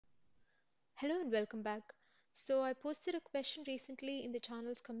Hello and welcome back. So, I posted a question recently in the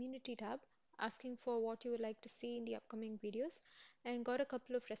channel's community tab asking for what you would like to see in the upcoming videos and got a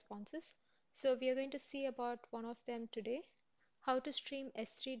couple of responses. So, we are going to see about one of them today, how to stream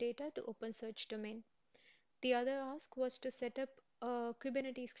S3 data to OpenSearch domain. The other ask was to set up a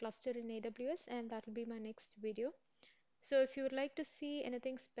Kubernetes cluster in AWS, and that will be my next video. So, if you would like to see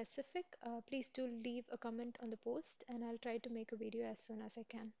anything specific, please do leave a comment on the post and I'll try to make a video as soon as I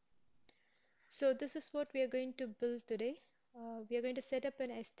can. So this is what we are going to build today. We are going to set up an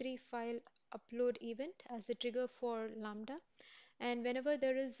S3 file upload event as a trigger for Lambda. And whenever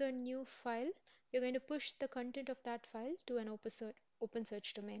there is a new file, we're going to push the content of that file to an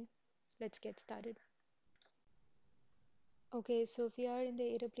OpenSearch domain. Let's get started. Okay, so we are in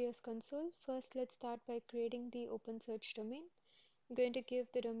the AWS console. First, let's start by creating the OpenSearch domain. I'm going to give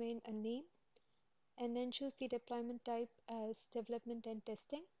the domain a name and then choose the deployment type as development and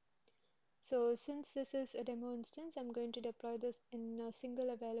testing. So since this is a demo instance, I'm going to deploy this in a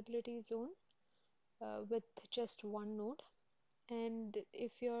single availability zone with just one node. And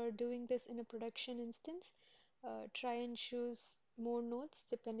if you're doing this in a production instance, try and choose more nodes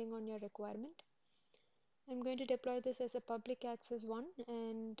depending on your requirement. I'm going to deploy this as a public access one,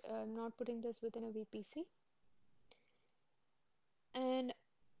 and I'm not putting this within a VPC. And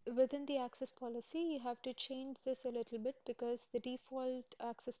within the access policy, you have to change this a little bit because the default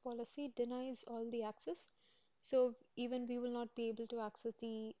access policy denies all the access. So even we will not be able to access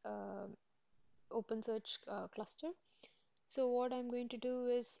the OpenSearch cluster. So what I'm going to do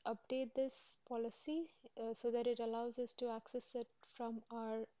is update this policy so that it allows us to access it from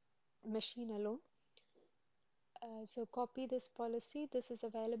our machine alone. So copy this policy. This is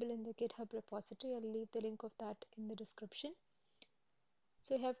available in the GitHub repository. I'll leave the link of that in the description.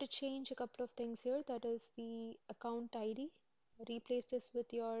 So you have to change a couple of things here. That is the account ID. Replace this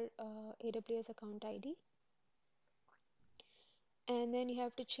with your AWS account ID. And then you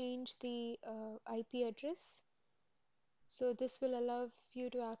have to change the IP address. So this will allow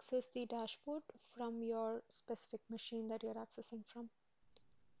you to access the dashboard from your specific machine that you're accessing from.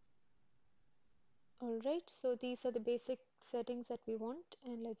 Alright, so these are the basic settings that we want,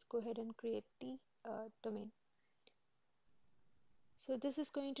 and let's go ahead and create the domain. So this is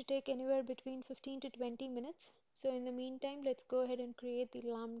going to take anywhere between 15 to 20 minutes. So in the meantime, let's go ahead and create the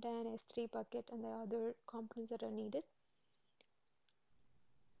Lambda and S3 bucket and the other components that are needed.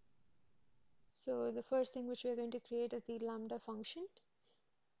 So the first thing which we are going to create is the Lambda function,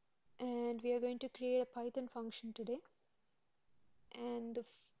 and we are going to create a Python function today. And the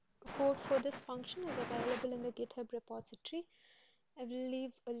code for this function is available in the GitHub repository. I will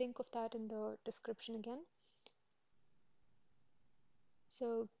leave a link of that in the description again.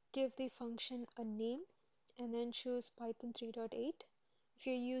 So give the function a name and then choose Python 3.8. If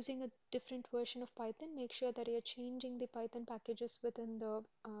you're using a different version of Python, make sure that you're changing the Python packages within the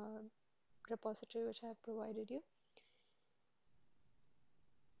repository which I have provided you.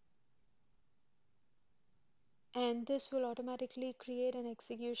 And this will automatically create an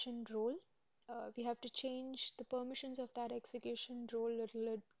execution role. We have to change the permissions of that execution role a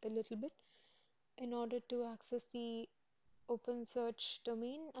little bit in order to access the OpenSearch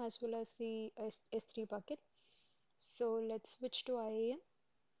domain as well as the S3 bucket. So let's switch to IAM.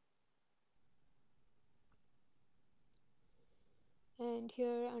 And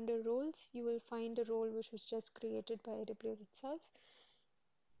here under roles, you will find a role which was just created by AWS itself.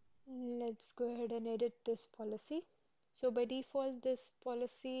 Let's go ahead and edit this policy. So by default, this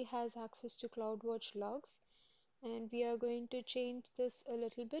policy has access to CloudWatch logs, and we are going to change this a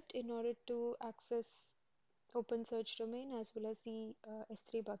little bit in order to access OpenSearch domain as well as the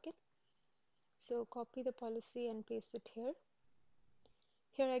S3 bucket. So copy the policy and paste it here.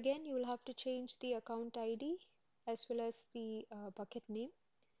 Here again, you will have to change the account ID as well as the bucket name.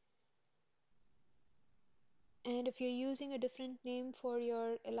 And if you're using a different name for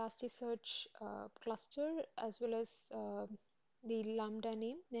your Elasticsearch cluster as well as the Lambda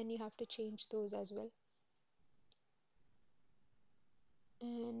name, then you have to change those as well.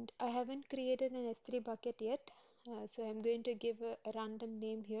 And I haven't created an S3 bucket yet, so I'm going to give a random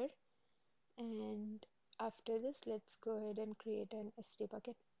name here. And after this, let's go ahead and create an S3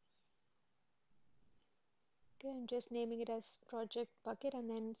 bucket. Okay, I'm just naming it as project bucket and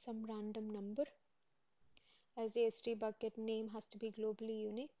then some random number. As the S3 bucket name has to be globally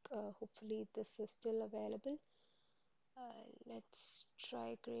unique, hopefully this is still available. Let's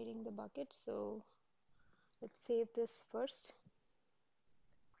try creating the bucket. So let's save this first.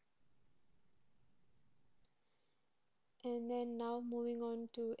 And then now moving on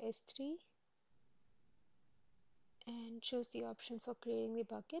to S3 and choose the option for creating the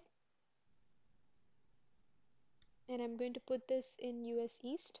bucket. and I'm going to put this in US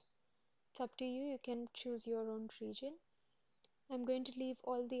East. It's up to you, you can choose your own region. I'm going to leave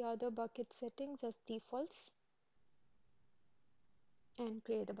all the other bucket settings as defaults and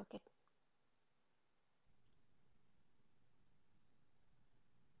create the bucket.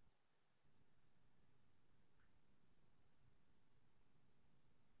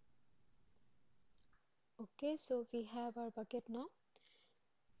 Okay, so we have our bucket now.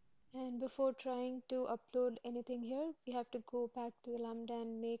 And before trying to upload anything here, we have to go back to the Lambda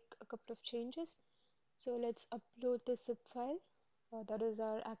and make a couple of changes. So let's upload the zip file. That is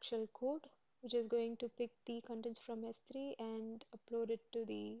our actual code, which is going to pick the contents from S3 and upload it to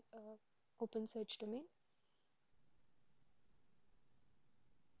the OpenSearch domain.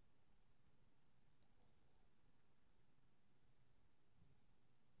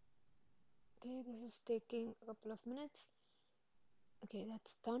 Okay, this is taking a couple of minutes. Okay,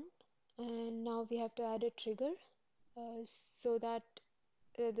 that's done. And now we have to add a trigger so that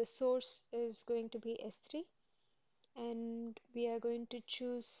the source is going to be S3, and we are going to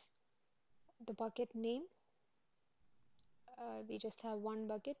choose the bucket name. We just have one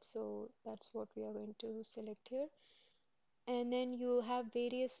bucket, so that's what we are going to select here. And then you have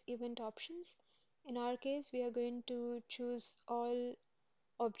various event options. In our case, we are going to choose all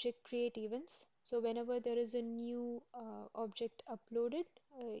object create events. So whenever there is a new object uploaded,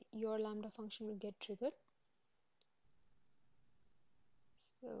 your Lambda function will get triggered.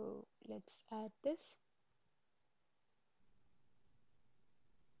 So let's add this.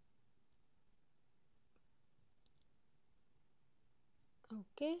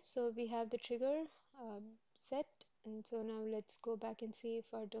 Okay, so we have the trigger set, and so now let's go back and see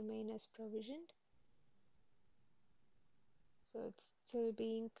if our domain is provisioned. So it's still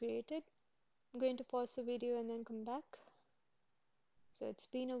being created. I'm going to pause the video and then come back. So it's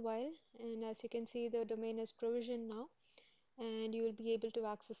been a while, and as you can see, the domain is provisioned now, and you will be able to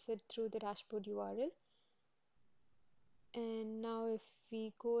access it through the dashboard URL. And now if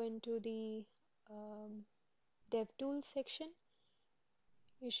we go into the DevTools section,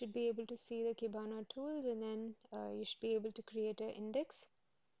 you should be able to see the Kibana tools, and then you should be able to create an index.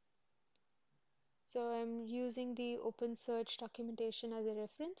 So I'm using the OpenSearch documentation as a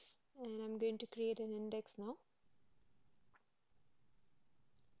reference, and I'm going to create an index now.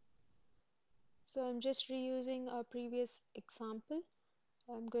 So I'm just reusing our previous example.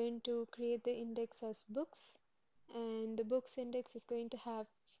 I'm going to create the index as books, and the books index is going to have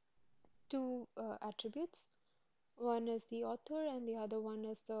two attributes. One is the author and the other one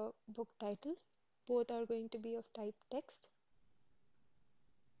is the book title. Both are going to be of type text.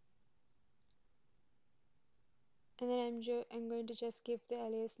 And then I'm going to just give the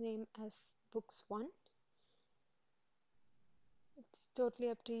alias name as books1. It's totally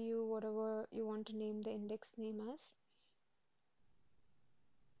up to you, whatever you want to name the index name as.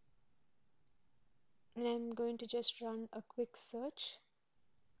 And I'm going to just run a quick search.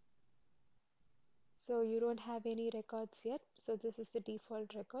 So you don't have any records yet. So this is the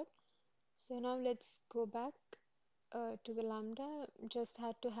default record. So now let's go back to the Lambda. Just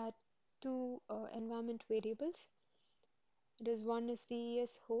had to add two environment variables. It is one is the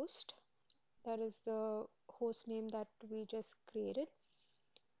ES host. That is the host name that we just created.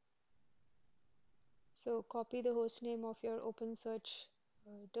 So copy the host name of your OpenSearch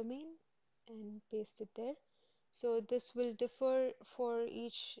domain and paste it there. So this will differ for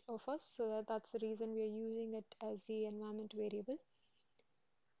each of us, so that's the reason we are using it as the environment variable.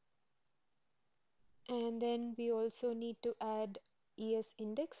 And then we also need to add ES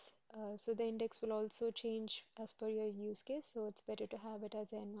index. So the index will also change as per your use case, so it's better to have it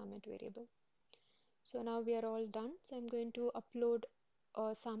as an environment variable. So now we are all done. So I'm going to upload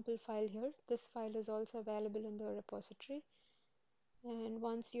a sample file here. This file is also available in the repository. And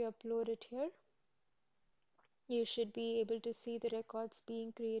once you upload it here, you should be able to see the records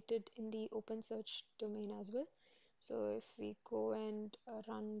being created in the OpenSearch domain as well. So if we go and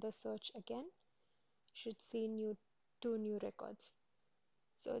run the search again, you should see two new records.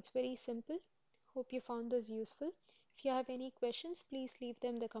 So it's very simple. Hope you found this useful. If you have any questions, please leave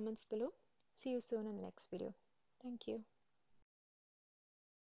them in the comments below. See you soon in the next video. Thank you.